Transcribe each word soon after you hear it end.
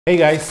Hey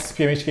guys,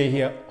 PMHK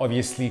here,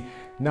 obviously.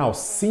 Now,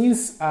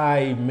 since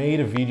I made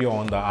a video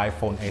on the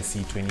iPhone SE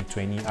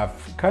 2020,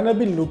 I've kind of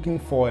been looking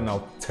for an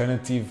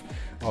alternative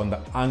on the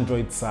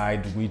Android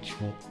side,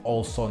 which will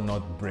also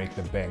not break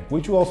the bank,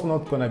 which will also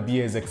not gonna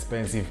be as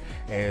expensive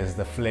as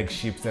the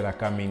flagships that are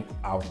coming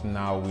out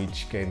now,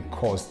 which can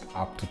cost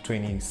up to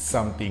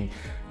 20-something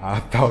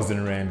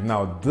thousand rand.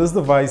 Now, this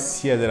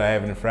device here that I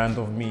have in front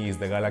of me is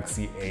the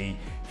Galaxy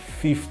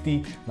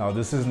A50. Now,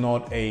 this is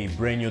not a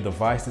brand new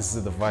device. This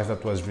is a device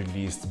that was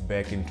released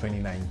back in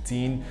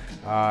 2019.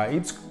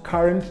 Its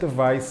current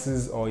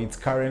devices, or its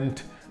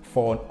current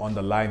phone on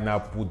the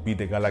lineup, would be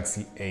the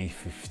Galaxy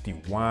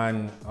A50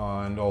 One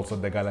and also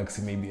the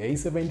Galaxy maybe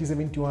A70,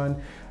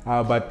 71.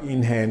 But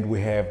in hand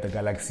we have the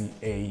Galaxy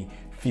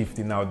A50.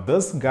 Now,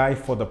 this guy,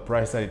 for the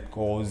price that it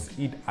goes,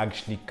 it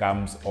actually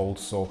comes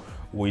also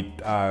with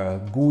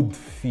good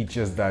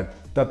features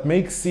that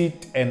makes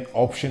it an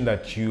option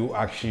that you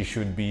actually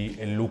should be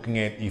looking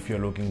at if you're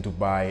looking to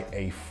buy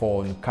a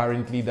phone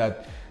currently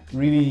that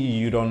really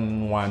you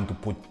don't want to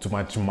put too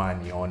much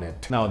money on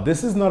it. Now,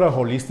 this is not a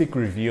holistic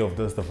review of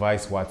this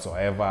device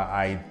whatsoever.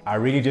 I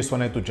really just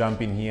wanted to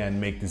jump in here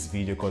and make this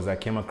video because I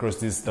came across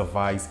this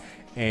device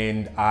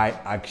and I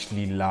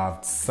actually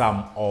loved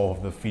some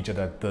of the feature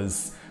that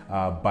this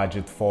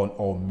budget phone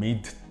or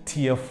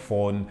mid-tier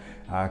phone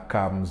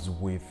comes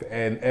with.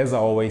 And as I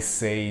always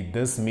say,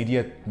 this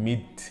mid-tier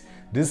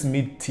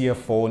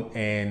phone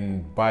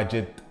and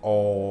budget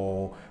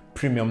or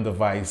premium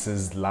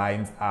devices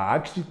lines are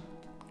actually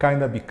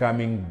kind of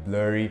becoming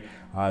blurry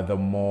the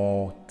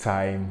more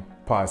time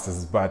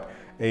passes, but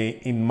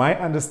in my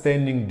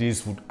understanding,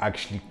 this would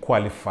actually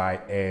qualify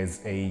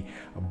as a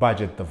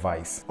budget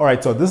device. All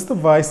right, so this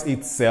device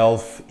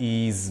itself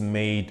is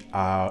made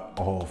out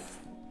of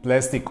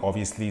plastic,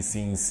 obviously,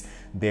 since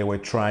they were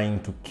trying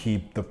to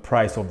keep the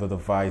price of the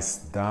device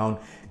down.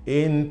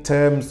 In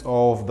terms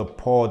of the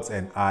ports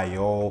and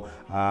I/O,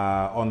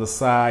 on the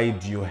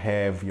side you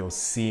have your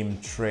SIM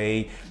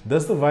tray.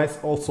 This device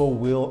also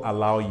will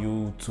allow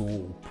you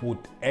to put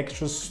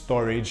extra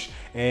storage,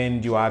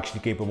 and you're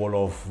actually capable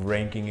of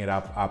ranking it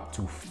up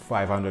to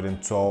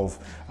 512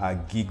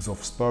 gigs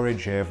of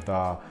storage. You have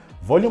the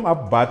volume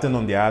up button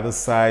on the other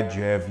side.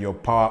 You have your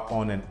power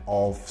on and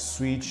off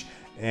switch,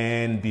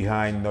 and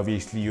behind,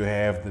 obviously, you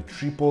have the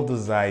triple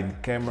design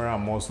camera.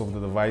 Most of the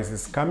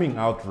devices coming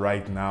out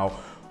right now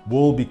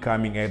will be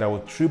coming either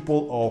with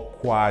triple or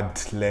quad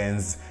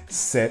lens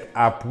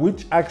setup,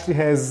 which actually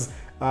has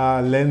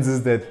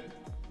lenses that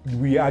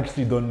we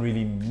actually don't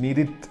really need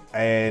it.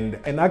 And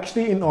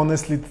actually, in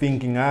honestly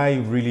thinking, I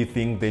really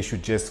think they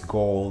should just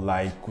go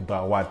like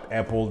what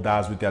Apple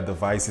does with their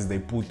devices. They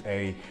put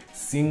a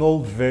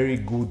single very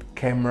good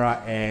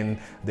camera and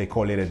they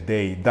call it a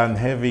day, than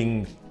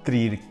having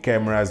 3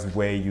 cameras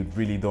where you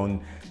really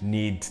don't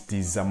need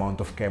this amount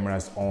of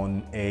cameras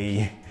on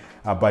a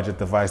budget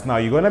device. Now,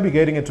 you're going to be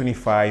getting a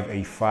 25,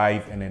 a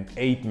 5 and an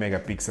 8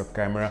 megapixel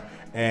camera,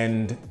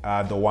 and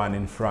the one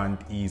in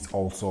front is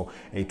also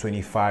a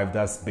 25.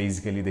 That's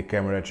basically the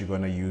camera that you're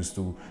going to use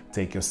to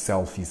take your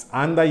selfies.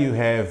 Under, you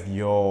have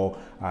your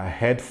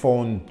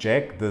headphone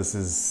jack. This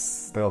is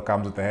still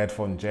comes with a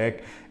headphone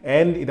jack,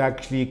 and it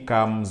actually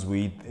comes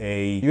with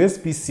a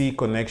USB-C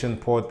connection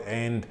port,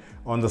 and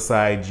on the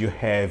side you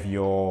have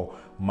your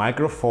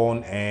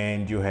microphone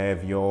and you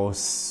have your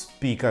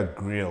speaker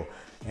grill.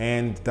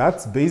 And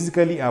that's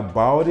basically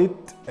about it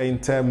in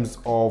terms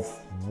of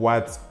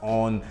what's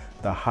on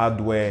the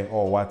hardware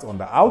or what's on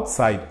the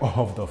outside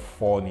of the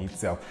phone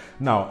itself.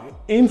 Now,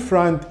 in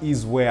front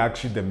is where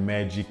actually the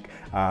magic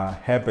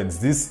happens.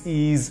 This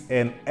is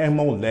an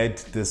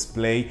AMOLED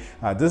display.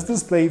 This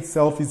display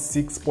itself is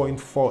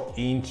 6.4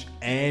 inch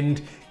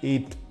and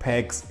it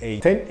packs a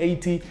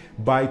 1080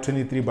 by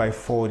 23 by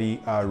 40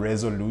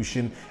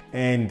 resolution,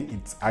 and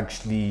it's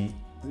actually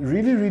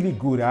really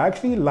good. I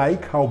actually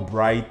like how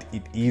bright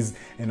it is,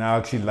 and I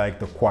actually like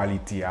the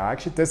quality. I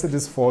actually tested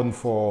this phone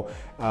for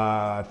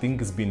I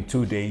think it's been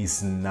 2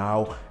 days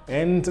now,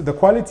 and the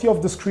quality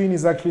of the screen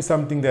is actually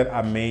something that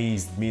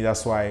amazed me.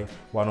 That's why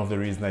one of the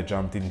reasons I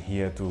jumped in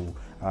here to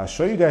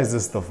show you guys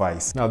this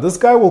device. Now, this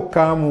guy will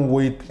come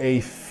with a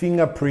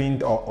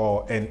fingerprint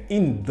or an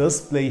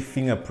in-display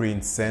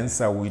fingerprint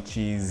sensor, which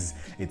is,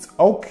 it's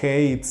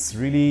okay. It's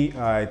really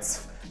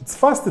it's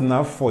fast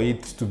enough for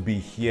it to be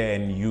here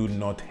and you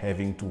not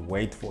having to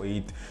wait for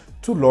it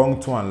too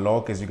long to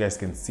unlock. As you guys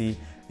can see,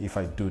 if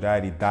I do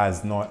that, it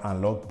does not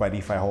unlock, but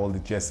if I hold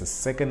it just a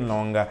second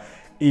longer,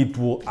 it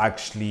will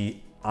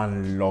actually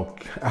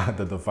unlock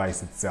the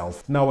device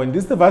itself. Now, when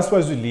this device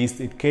was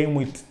released, it came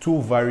with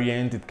 2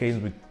 variants. It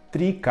came with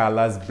 3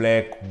 colors: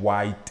 black,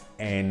 white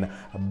and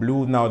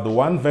blue. Now, the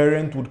one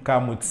variant would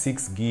come with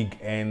 6 gig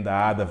and the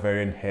other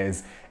variant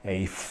has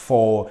a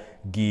 4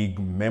 gig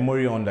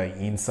memory on the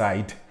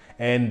inside,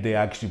 and they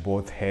actually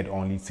both had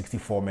only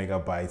 64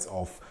 megabytes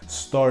of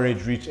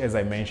storage, which, as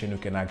I mentioned, you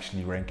can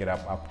actually rank it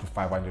up to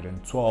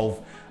 512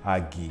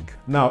 gig.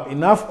 Now,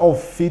 enough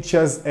of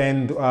features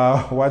and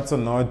what's or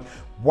not.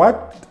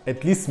 what,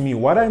 at least me,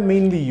 what I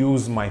mainly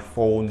use my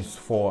phones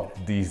for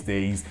these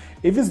days,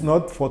 if it's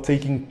not for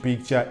taking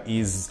picture,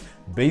 is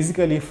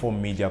basically for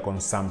media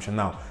consumption.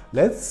 Now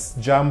let's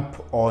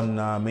jump on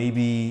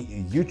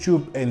maybe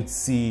YouTube and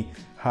see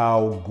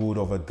how good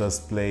of a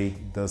display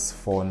this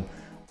phone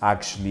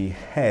actually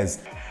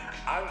has.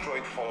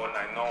 Android phone,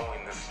 I know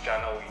in this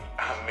channel we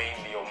are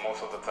mainly or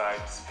most of the time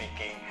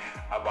speaking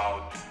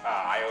about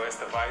iOS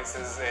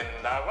devices, and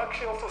I've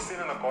actually also seen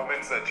in the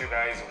comments that you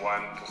guys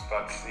want to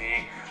start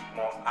seeing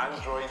more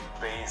Android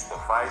based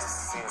devices,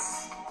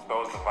 since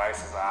those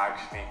devices are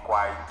actually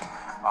quite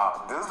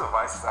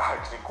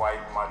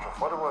much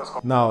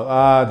affordable.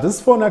 Now this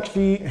phone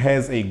actually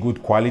has a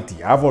good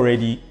quality. I've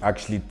already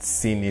actually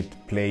seen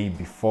it play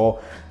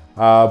before,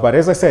 but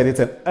as I said,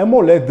 it's an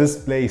AMOLED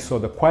display, so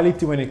the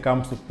quality when it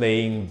comes to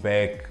playing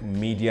back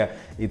media,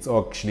 it's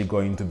actually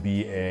going to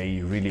be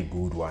a really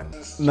good one.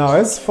 Now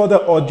as for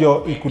the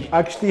audio, it could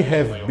actually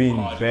have been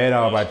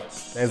better, but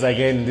as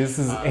again, this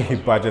is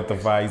a budget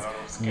device,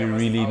 you're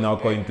really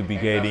not going to be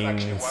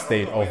getting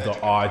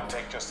state-of-the-art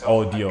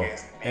audio,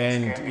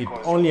 and it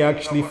only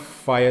actually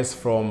fires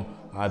from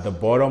the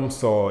bottom,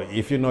 so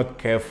if you're not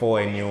careful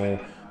and you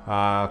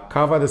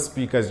cover the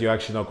speakers, you're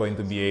actually not going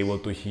to be able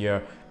to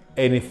hear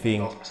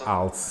anything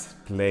else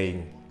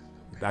playing.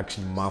 It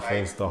actually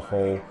muffles the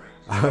whole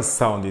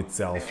sound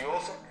itself.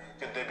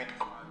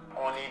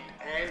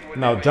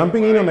 Now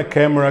jumping in on the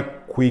camera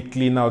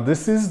quickly, now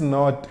this is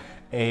not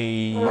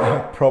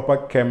a proper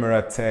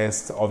camera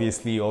test.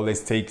 Obviously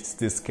always takes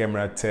this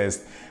camera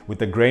test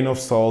with a grain of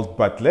salt,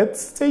 but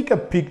let's take a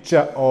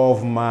picture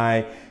of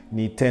my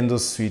Nintendo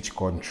Switch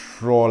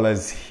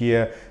controllers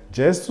here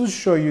just to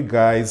show you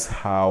guys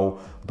how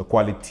the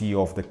quality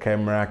of the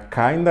camera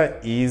kinda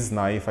is.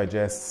 Now if I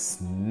just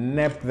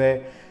snap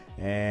there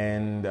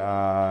and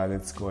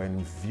let's go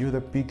and view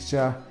the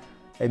picture,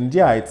 and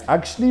yeah, it's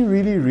actually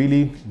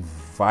really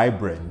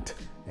vibrant.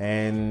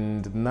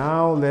 And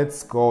now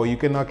let's go, you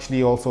can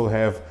actually also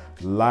have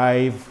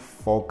live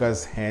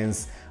focus,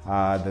 hence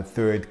the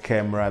third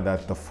camera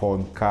that the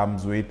phone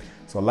comes with.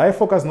 So live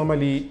focus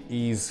normally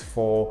is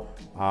for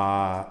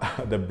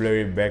the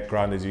blurry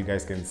background, as you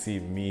guys can see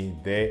me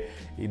there.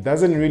 It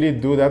doesn't really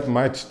do that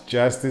much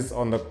justice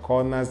on the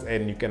corners,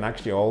 and you can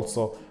actually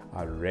also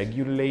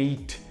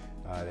regulate.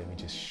 Let me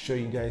just show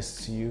you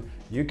guys to you.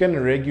 You can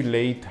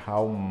regulate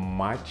how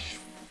much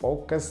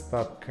focus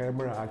the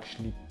camera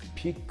actually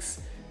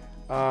picks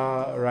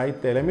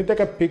right there. Let me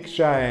take a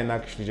picture and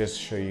actually just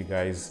show you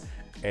guys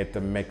at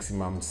the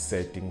maximum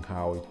setting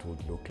how it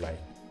would look like.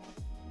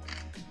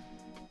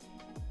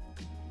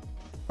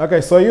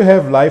 Okay, so you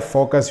have live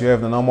focus, you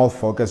have the normal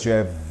focus, you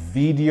have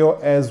video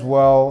as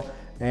well,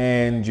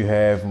 and you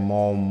have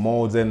more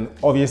modes. And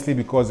obviously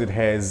because it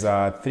has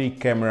 3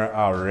 camera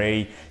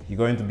array, you're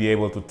going to be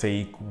able to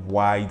take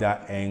wider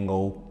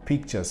angle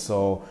pictures.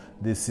 So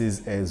this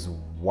is as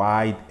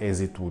wide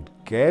as it would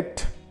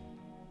get.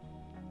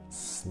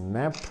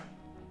 Snap.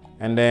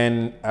 And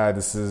then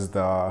this is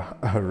the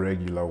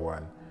regular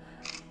one.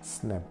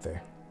 Snap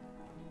there.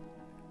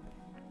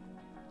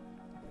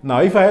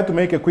 Now, if I had to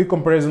make a quick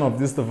comparison of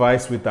this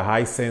device with the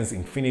Hisense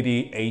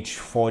Infinity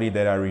H40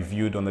 that I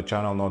reviewed on the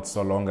channel not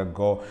so long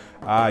ago,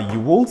 you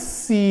will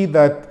see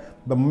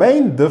that the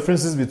main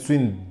differences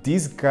between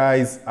these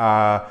guys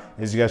are,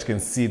 as you guys can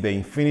see, the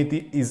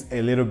Infinity is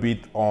a little bit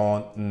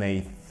on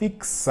a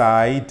thick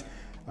side,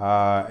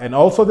 and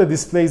also the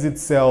displays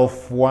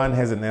itself, one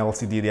has an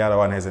LCD, the other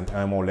one has an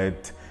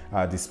AMOLED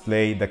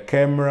display. The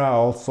camera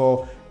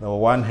also, the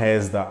one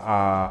has the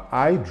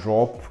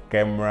eyedrop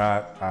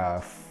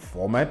camera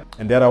format,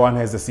 and the other one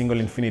has a single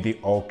infinity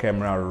O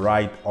camera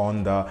right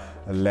on the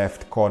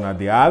left corner.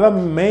 The other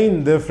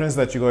main difference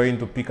that you're going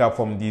to pick up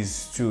from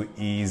these two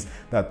is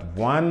that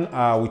one,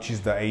 which is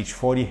the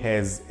H40,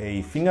 has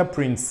a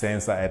fingerprint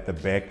sensor at the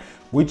back,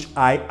 which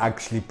I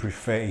actually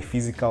prefer a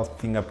physical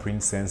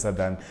fingerprint sensor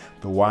than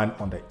the one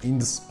on the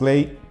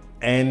in-display.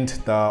 And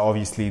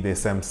obviously the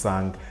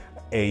Samsung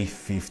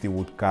A50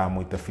 would come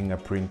with the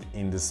fingerprint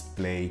in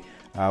display,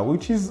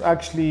 which is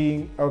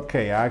actually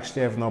okay. I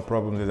actually have no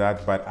problem with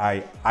that, but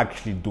I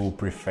actually do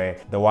prefer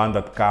the one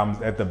that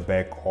comes at the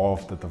back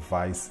of the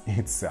device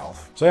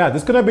itself. So yeah,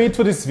 this is gonna be it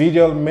for this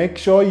video. Make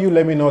sure you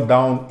let me know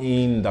down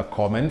in the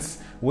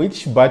comments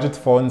which budget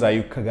phones are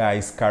you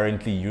guys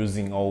currently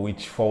using, or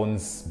which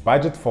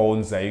budget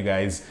phones are you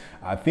guys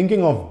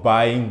thinking of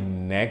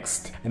buying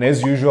next. And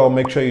as usual,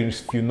 make sure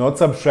if you're not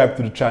subscribed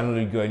to the channel,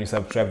 you go and you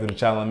subscribe to the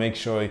channel. Make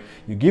sure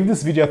you give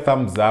this video a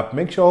thumbs up.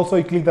 Make sure also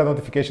you click that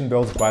notification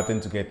bells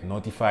button to get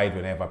notified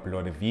whenever I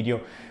upload a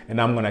video.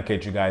 And I'm gonna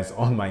catch you guys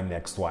on my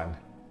next one.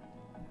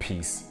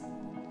 Peace.